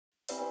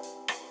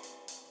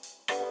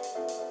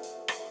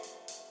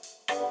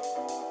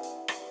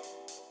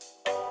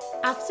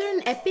After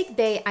an epic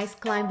day ice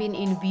climbing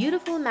in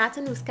beautiful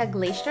Matanuska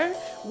Glacier,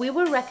 we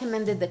were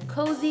recommended the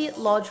cozy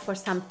lodge for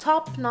some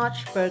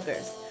top-notch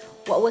burgers.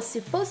 What was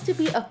supposed to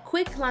be a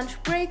quick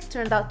lunch break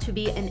turned out to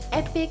be an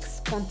epic,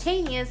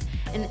 spontaneous,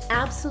 and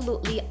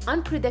absolutely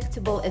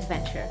unpredictable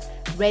adventure.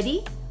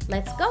 Ready?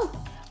 Let's go!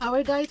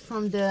 Our guide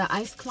from the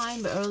ice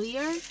climb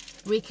earlier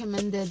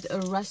recommended a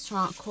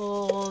restaurant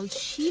called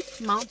Sheep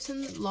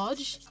Mountain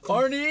Lodge.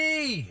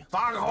 Corny!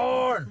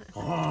 Foghorn!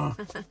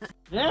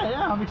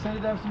 Yeah, I'm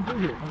excited to have some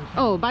food here.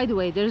 Oh, by the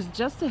way, there's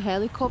just a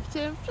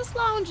helicopter just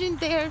lounging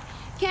there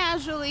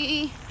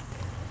casually.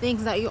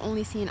 Things that you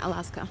only see in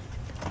Alaska.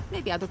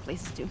 Maybe other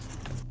places too.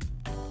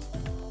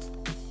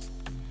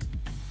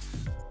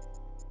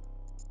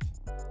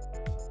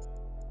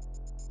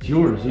 It's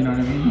yours, you know what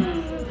I mean?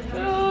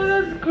 Oh,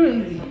 that's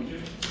crazy.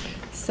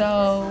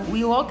 So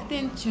we walked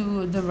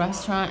into the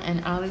restaurant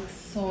and Alex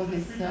saw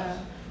this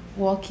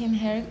walk-in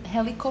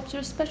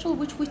helicopter special,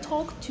 which we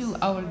talked to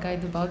our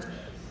guide about,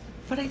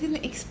 but I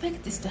didn't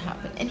expect this to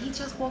happen. And he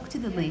just walked to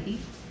the lady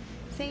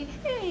saying,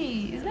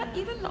 "Hey, is that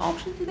even an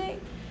option today?"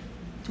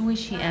 To which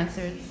she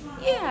answered,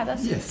 "Yeah,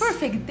 that's a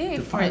perfect day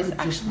for it. It's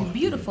actually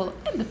beautiful."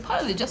 And the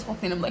pilot just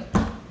walked in. I'm like,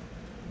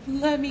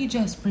 let me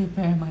just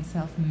prepare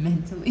myself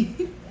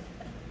mentally.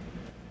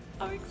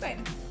 I'm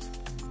excited.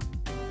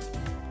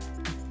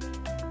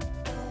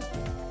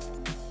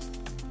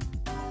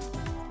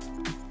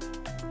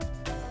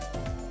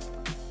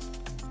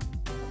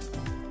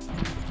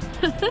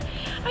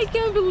 I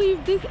can't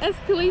believe this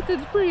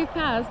escalated pretty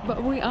fast,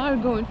 but we are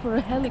going for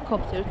a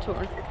helicopter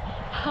tour.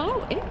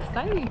 How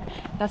exciting!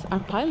 That's our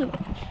pilot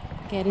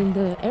getting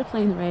the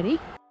airplane ready.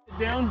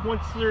 Down,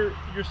 once you're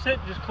set,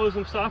 just close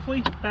them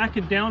softly. Back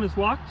and down is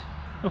locked.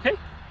 Okay?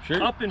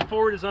 Sure. Up and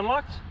forward is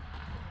unlocked.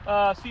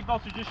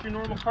 Seatbelts are just your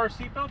normal car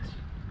seatbelts.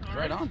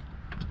 Right on.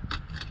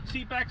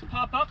 Seat backs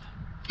pop up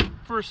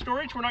for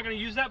storage. We're not going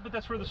to use that, but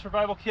that's where the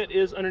survival kit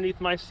is underneath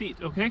my seat.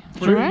 Okay?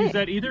 We're not going to use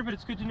that either, but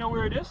it's good to know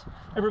where it is.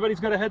 Everybody's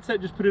got a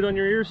headset. Just put it on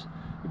your ears.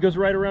 It goes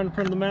right around in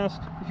front of the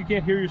mask. If you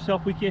can't hear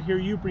yourself, we can't hear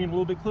you. Bring it a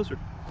little bit closer.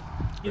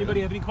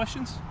 Anybody have any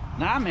questions?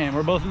 Nah, man,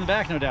 we're both in the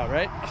back, no doubt,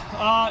 right?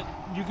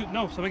 You could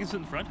no. Somebody can sit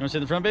in the front. You want to sit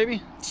in the front,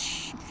 baby?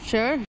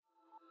 Sure.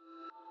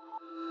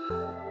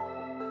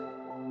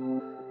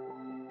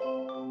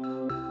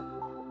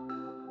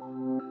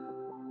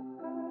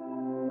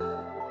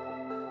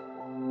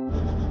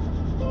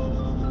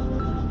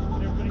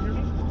 Everybody hear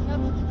me? Yep.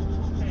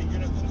 Okay, you're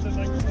gonna put the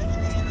microphone.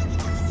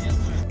 Yes,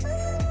 sir.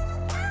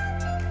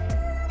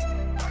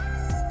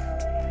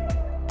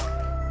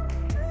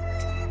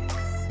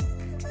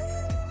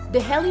 The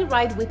heli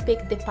ride we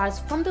picked departs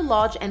from the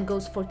lodge and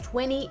goes for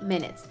 20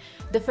 minutes.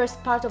 The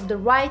first part of the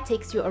ride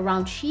takes you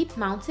around Sheep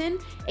Mountain,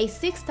 a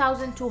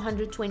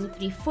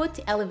 6,223-foot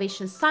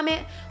elevation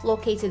summit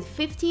located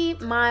 50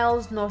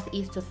 miles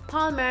northeast of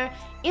Palmer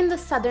in the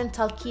southern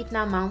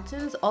Talkeetna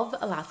Mountains of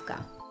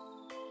Alaska.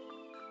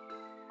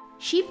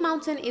 Sheep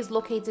Mountain is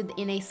located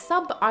in a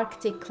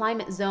subarctic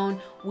climate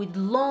zone with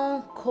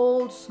long,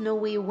 cold,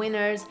 snowy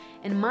winters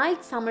and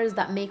mild summers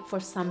that make for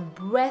some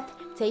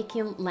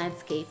breathtaking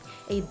landscape,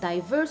 a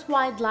diverse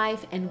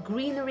wildlife and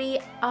greenery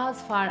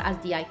as far as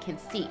the eye can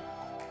see.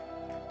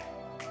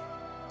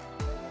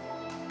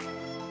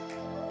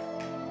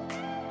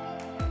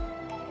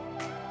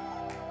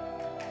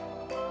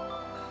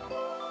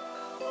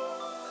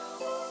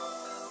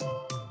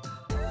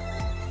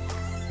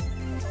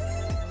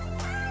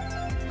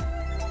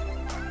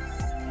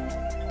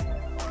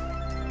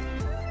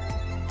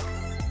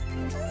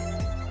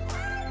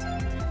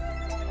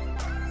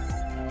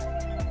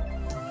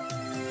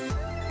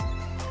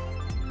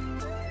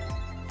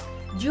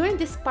 During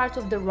this part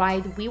of the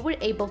ride, we were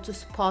able to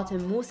spot a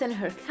moose and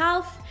her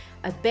calf,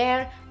 a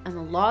bear, and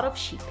a lot of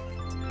sheep.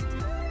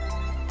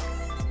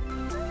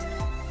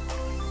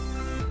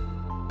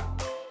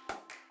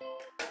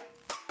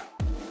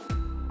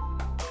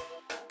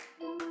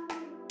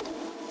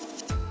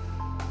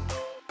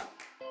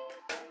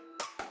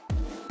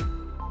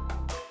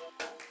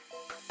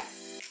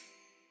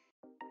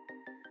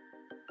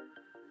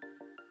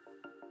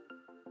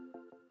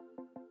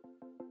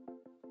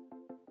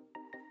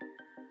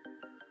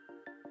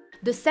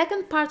 The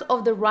second part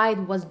of the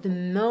ride was the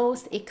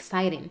most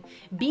exciting.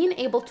 Being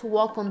able to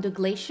walk on the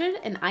glacier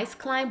and ice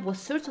climb was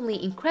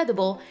certainly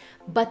incredible,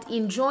 but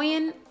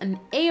enjoying an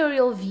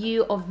aerial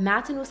view of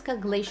Matanuska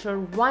Glacier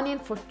running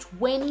for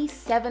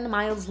 27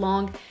 miles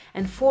long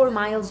and 4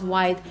 miles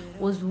wide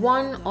was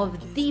one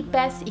of the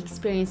best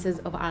experiences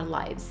of our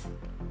lives.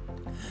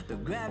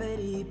 But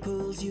gravity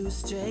pulls you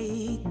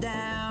straight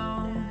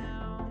down.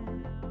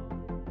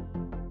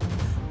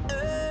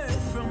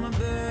 Earth from a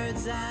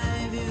bird's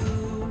eye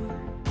view.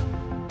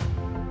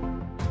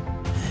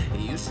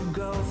 You should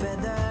grow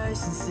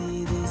feathers and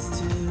see this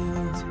too.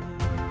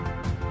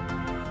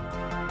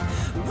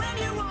 When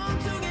you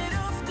want to get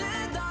off the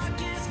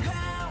darkest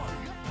ground.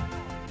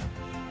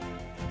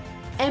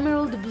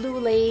 Emerald blue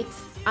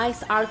lakes,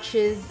 ice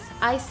arches,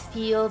 ice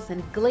fields,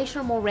 and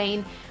glacier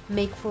moraine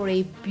make for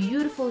a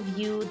beautiful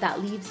view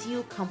that leaves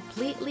you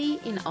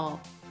completely in awe.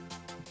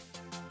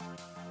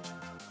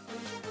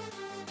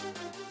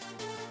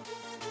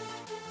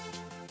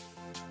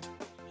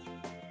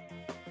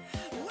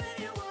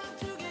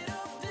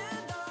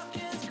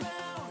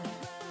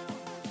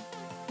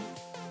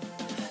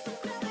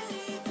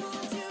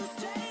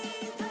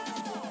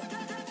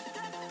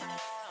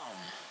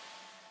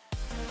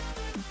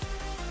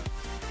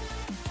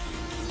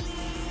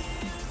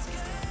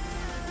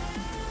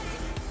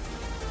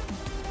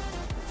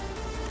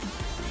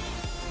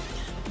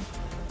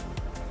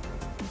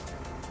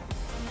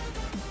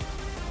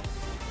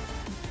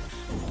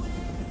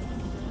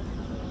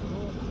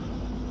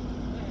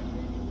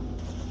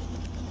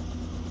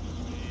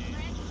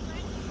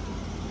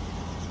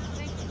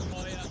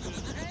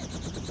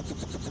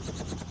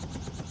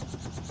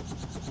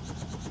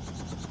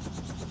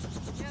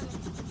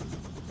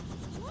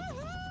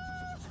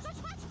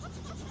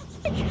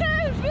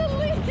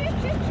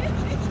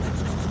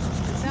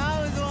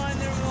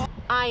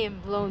 I am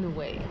blown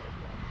away.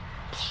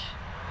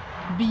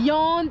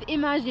 Beyond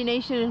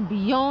imagination and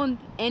beyond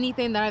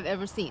anything that I've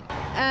ever seen.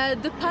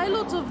 The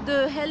pilot of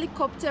the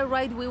helicopter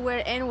ride we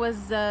were in was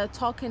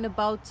talking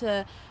about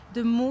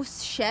the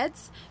moose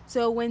sheds.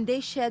 So when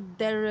they shed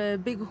their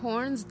big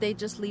horns, they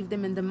just leave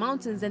them in the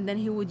mountains, and then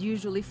he would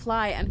usually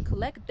fly and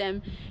collect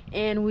them.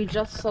 And we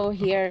just saw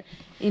here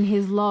in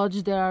his lodge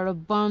there are a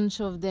bunch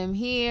of them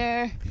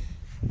here,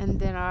 and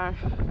there are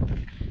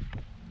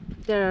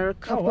a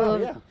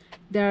couple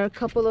there are a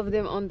couple of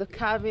them on the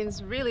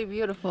cabins. Really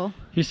beautiful.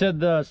 He said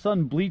the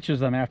sun bleaches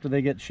them after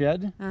they get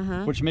shed,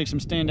 which makes them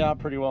stand out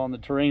pretty well in the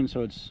terrain,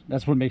 so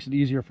that's what makes it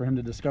easier for him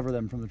to discover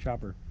them from the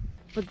chopper.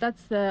 But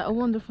that's a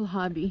wonderful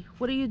hobby.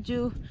 What do you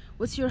do?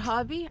 What's your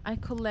hobby? I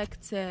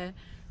collect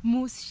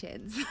moose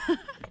sheds.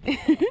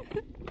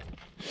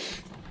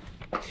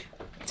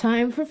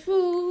 Time for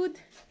food.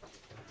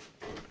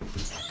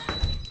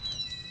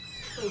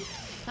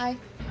 Hi.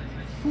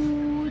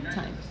 Food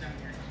time.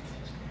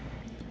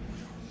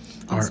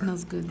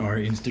 Smells good. Our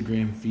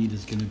Instagram feed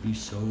is gonna be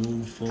so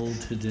full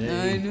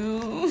today. I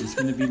know. It's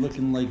gonna be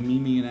looking like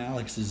Mimi and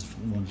Alex's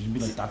one. It's gonna be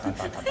like dot, dot,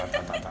 dot, dot, dot,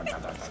 dot,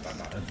 dot, dot,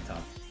 dot, at the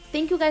top.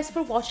 Thank you guys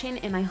for watching,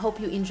 and I hope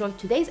you enjoyed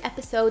today's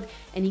episode.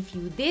 And if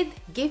you did,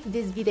 give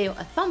this video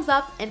a thumbs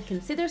up and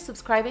consider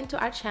subscribing to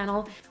our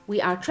channel.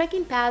 We are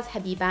trekking past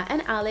Habiba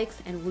and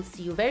Alex, and we'll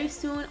see you very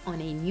soon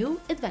on a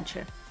new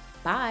adventure.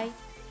 Bye.